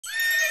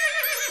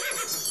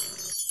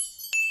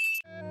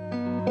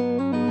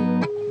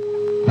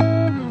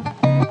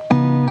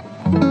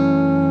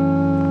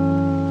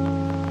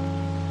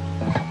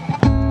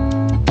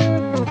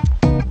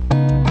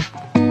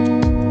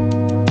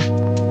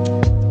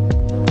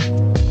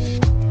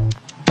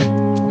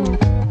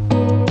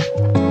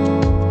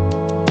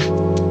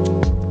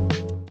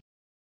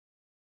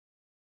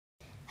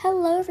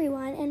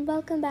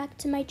welcome back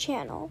to my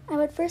channel. I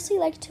would firstly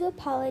like to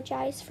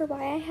apologize for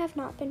why I have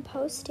not been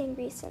posting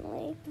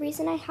recently. The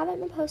reason I haven't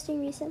been posting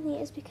recently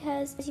is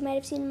because, as you might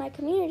have seen in my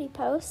community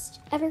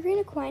post, Evergreen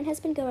Equine has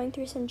been going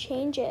through some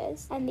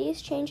changes, and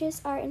these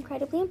changes are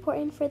incredibly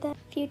important for the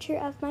future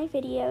of my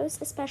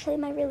videos, especially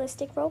my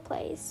realistic role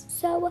plays.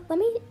 So let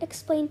me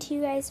explain to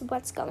you guys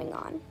what's going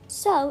on.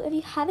 So if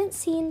you haven't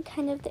seen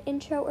kind of the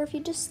intro, or if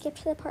you just skipped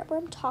to the part where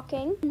I'm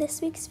talking, in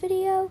this week's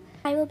video,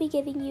 I will be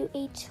giving you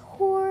a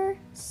tour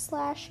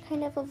 /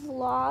 kind of a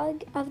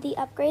vlog of the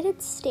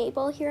upgraded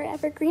stable here at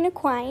Evergreen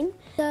Equine.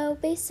 So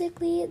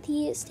basically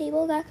the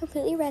stable got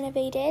completely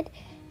renovated.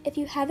 If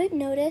you haven't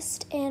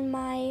noticed in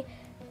my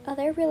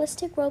other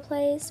realistic role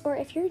plays, or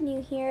if you're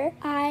new here,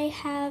 I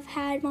have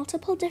had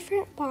multiple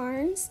different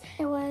barns.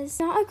 It was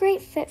not a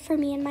great fit for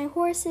me and my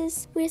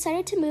horses. We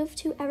decided to move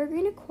to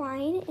Evergreen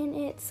Equine in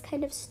its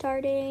kind of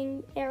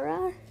starting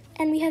era,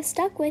 and we have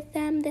stuck with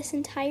them this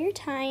entire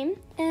time.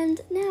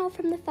 And now,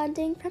 from the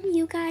funding from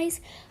you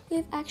guys,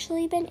 we've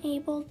actually been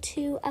able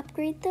to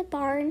upgrade the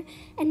barn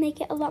and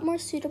make it a lot more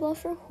suitable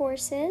for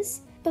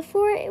horses.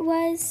 Before, it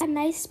was a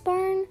nice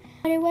barn,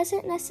 but it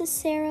wasn't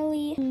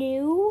necessarily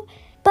new.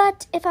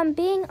 But if I'm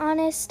being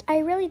honest, I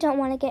really don't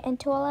want to get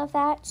into all of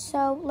that,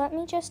 so let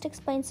me just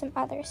explain some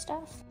other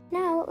stuff.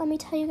 Now, let me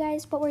tell you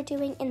guys what we're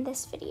doing in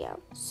this video.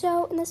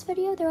 So, in this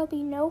video, there will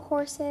be no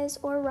horses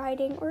or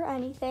riding or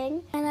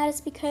anything, and that is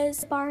because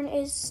the barn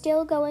is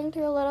still going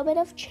through a little bit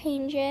of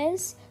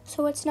changes,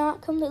 so it's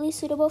not completely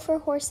suitable for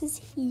horses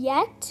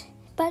yet.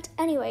 But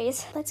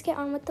anyways, let's get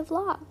on with the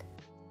vlog.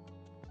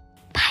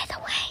 By the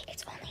way,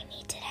 it's only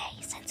me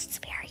today, since it's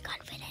very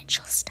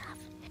confidential stuff,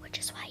 which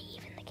is why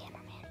even the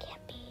cameraman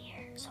can't be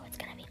here, so it's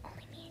gonna be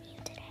only me and you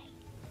today.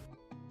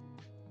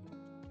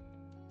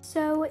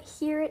 So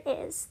here it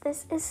is.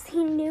 This is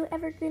the new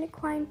Evergreen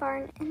Equine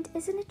barn, and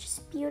isn't it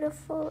just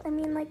beautiful? I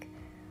mean, like,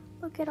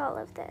 look at all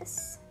of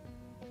this.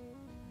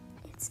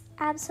 It's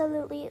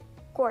absolutely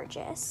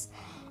gorgeous.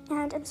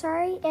 And I'm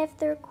sorry if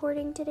the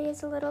recording today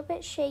is a little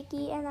bit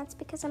shaky, and that's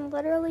because I'm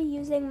literally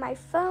using my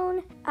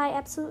phone. I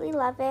absolutely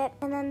love it.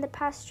 And then the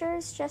pasture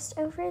is just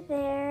over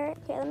there.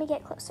 Okay, let me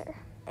get closer.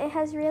 It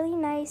has really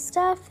nice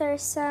stuff.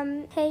 There's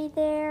some hay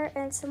there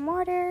and some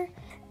water.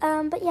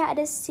 But yeah, it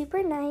is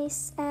super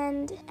nice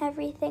and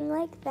everything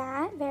like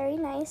that. Very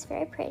nice,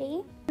 very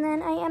pretty. And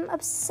then I am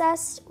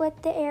obsessed with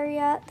the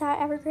area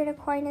that Evergreen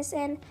Equine is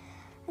in.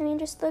 I mean,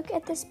 just look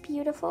at this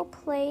beautiful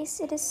place.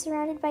 It is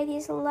surrounded by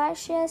these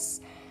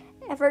luscious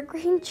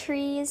evergreen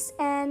trees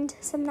and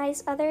some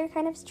nice other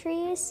kind of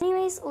trees.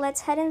 Anyways, let's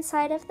head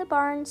inside of the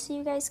barn so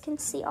you guys can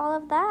see all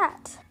of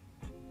that.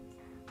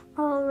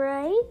 All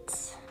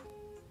right.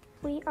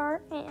 We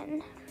are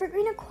in.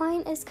 Evergreen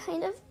Equine is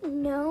kind of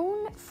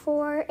known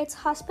for its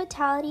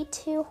hospitality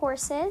to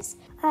horses.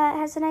 It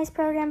has a nice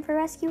program for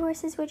rescue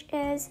horses, which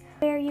is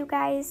where you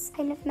guys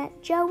kind of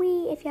met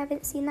Joey. If you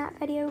haven't seen that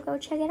video, go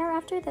check it out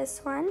after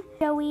this one.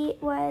 Joey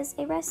was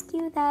a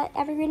rescue that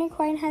Evergreen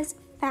Equine has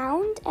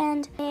found,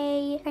 and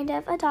they kind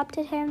of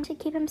adopted him to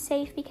keep him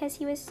safe because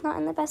he was not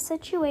in the best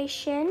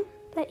situation.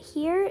 But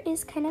here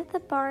is kind of the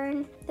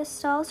barn. The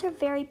stalls are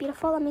very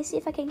beautiful. Let me see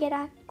if I can get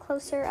a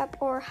closer up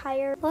or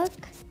higher look.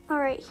 All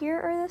right, here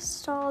are the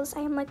stalls. I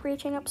am like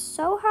reaching up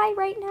so high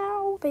right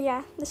now. But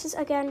yeah, this is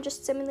again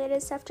just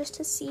simulated stuff just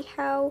to see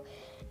how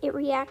it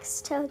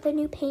reacts to the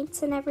new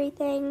paints and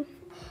everything.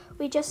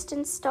 We just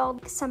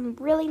installed some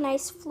really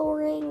nice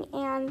flooring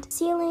and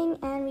ceiling,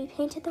 and we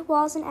painted the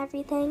walls and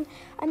everything.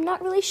 I'm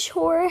not really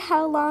sure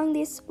how long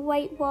these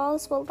white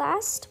walls will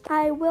last.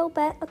 I will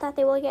bet that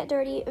they will get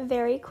dirty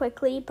very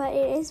quickly, but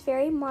it is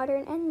very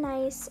modern and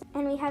nice.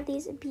 And we have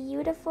these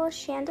beautiful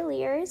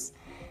chandeliers,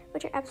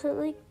 which are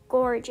absolutely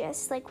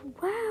gorgeous. Like,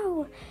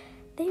 wow,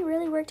 they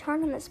really worked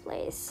hard on this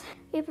place.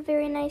 We have a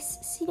very nice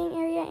seating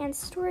area and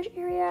storage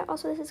area.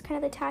 Also, this is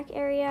kind of the tack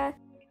area.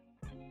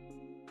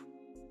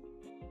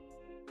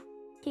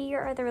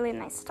 Here are the really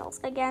nice stalls.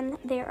 Again,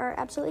 they are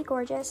absolutely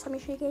gorgeous. Let me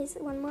show you guys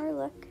one more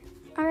look.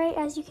 All right,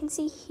 as you can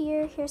see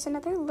here, here's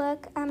another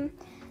look. Oh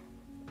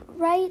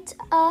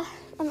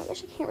my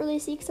gosh, I can't really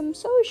see because I'm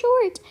so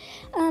short.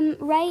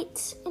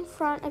 Right in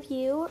front of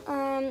you,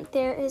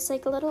 there is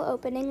like a little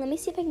opening. Let me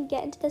see if I can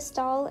get into the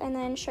stall and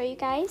then show you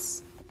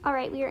guys. All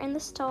right, we are in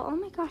the stall. Oh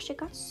my gosh, it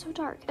got so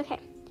dark. Okay.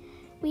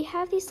 We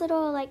have these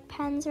little like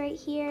pens right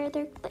here.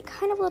 They're like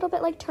kind of a little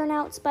bit like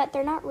turnouts, but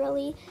they're not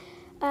really.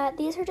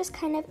 These are just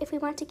kind of if we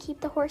want to keep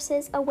the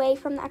horses away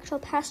from the actual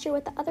pasture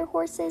with the other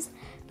horses,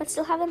 but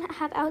still have them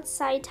have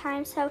outside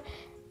time. So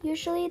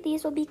usually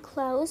these will be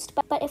closed,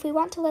 but if we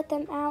want to let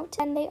them out,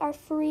 then they are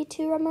free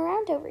to roam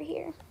around over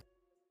here.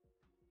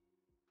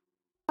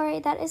 All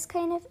right, that is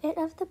kind of it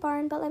of the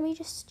barn, but let me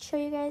just show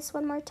you guys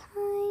one more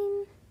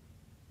time.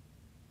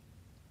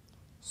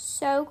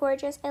 So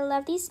gorgeous. I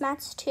love these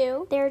mats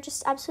too. They're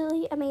just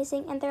absolutely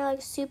amazing, and they're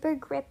like super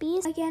grippy.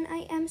 Again,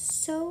 I am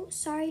so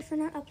sorry for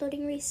not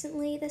uploading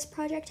recently. This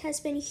project has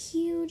been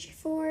huge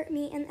for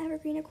me and the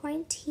Evergreen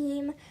Equine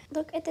team.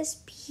 Look at this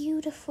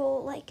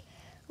beautiful like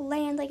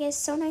land. Like, it's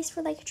so nice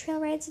for like trail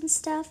rides and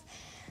stuff.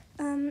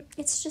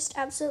 It's just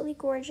absolutely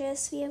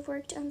gorgeous. We have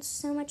worked on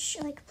so much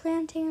like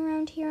planting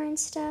around here and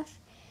stuff.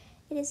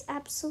 It is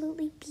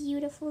absolutely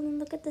beautiful. And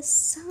look at the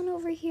sun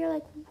over here,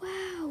 like,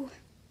 wow.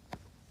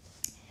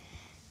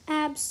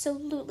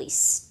 Absolutely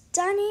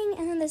stunning.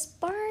 And then this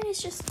barn is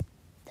just,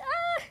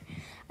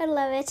 I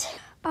love it.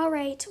 All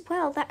right,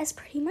 well, that is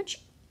pretty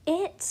much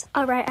it.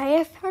 All right, I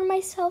have found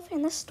myself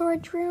in the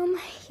storage room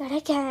yet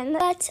again,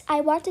 but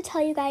I want to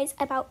tell you guys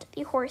about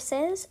the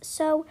horses.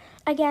 So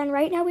again,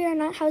 right now we are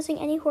not housing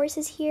any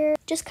horses here,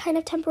 just kind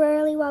of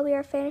temporarily while we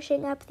are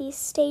finishing up these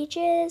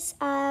stages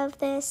of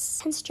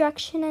this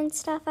construction and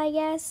stuff, I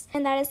guess.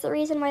 And that is the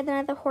reason why none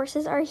of the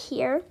horses are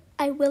here.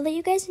 I will let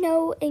you guys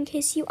know in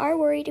case you are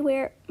worried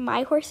where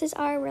my horses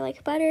are. We're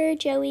like Butter,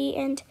 Joey,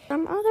 and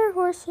some other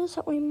horses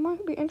that we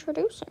might be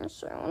introducing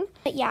soon.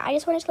 But yeah, I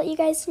just wanted to let you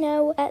guys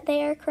know that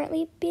they are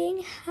currently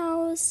being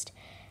housed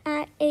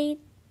at a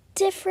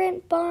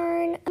different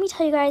barn. Let me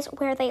tell you guys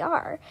where they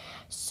are.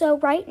 So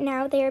right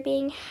now they are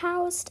being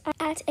housed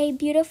at a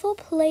beautiful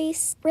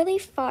place really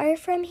far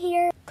from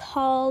here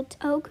called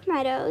Oak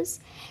Meadows,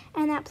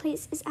 and that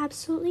place is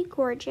absolutely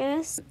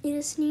gorgeous. It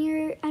is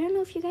near, I don't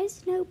know if you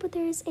guys know, but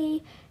there's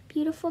a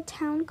beautiful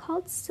town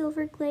called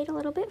Silverglade a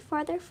little bit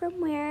farther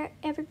from where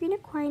Evergreen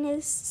Equine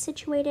is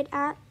situated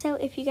at. So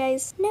if you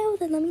guys know,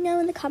 then let me know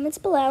in the comments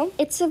below.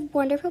 It's a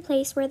wonderful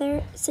place where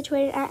they're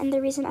situated at, and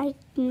the reason I'm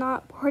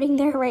not boarding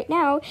there right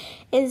now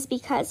is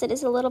because it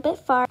is a little bit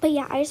far. But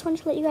yeah, I just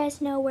wanted to let you guys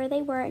know where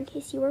they were in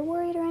case you were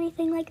worried or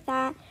anything like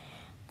that.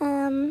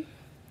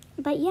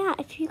 But yeah,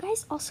 if you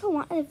guys also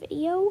want a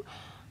video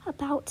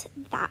about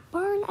that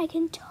barn, I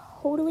can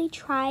totally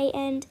try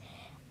and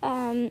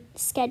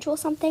schedule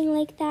something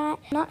like that.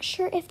 I'm not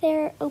sure if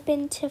they're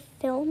open to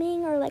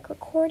filming or like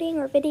recording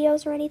or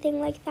videos or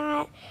anything like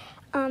that,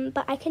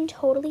 but I can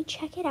totally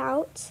check it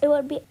out. It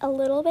would be a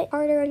little bit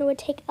harder and it would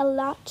take a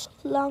lot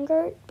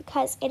longer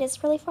because it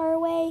is really far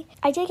away.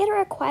 I did get a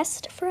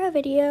request for a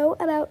video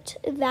about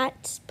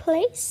that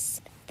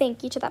place.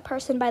 Thank you to that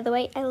person, by the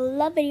way. I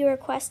love video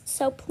requests,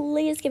 so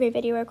please give me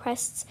video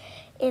requests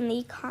in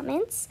the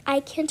comments.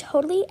 I can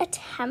totally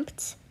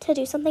attempt to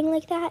do something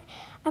like that.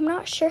 I'm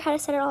not sure how to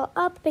set it all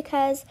up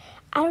because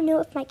I don't know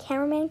if my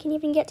cameraman can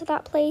even get to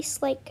that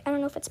place. Like, I don't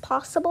know if it's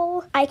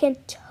possible. I can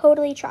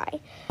totally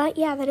try. But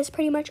yeah, that is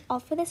pretty much all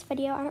for this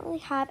video. I don't really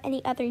have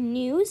any other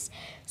news.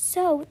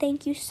 So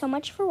thank you so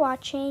much for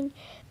watching.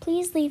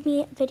 Please leave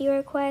me video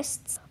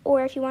requests,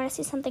 or if you want to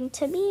see something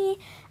to me,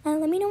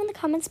 let me know in the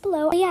comments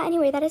below. But yeah,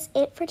 anyway, that is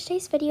it for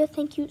today's video.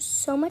 Thank you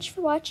so much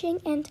for watching,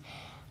 and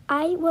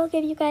I will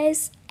give you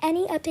guys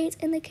any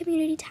updates in the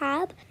community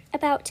tab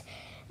about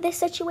this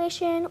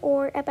situation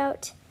or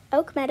about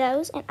Oak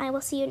Meadows, and I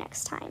will see you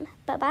next time.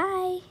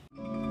 Bye-bye.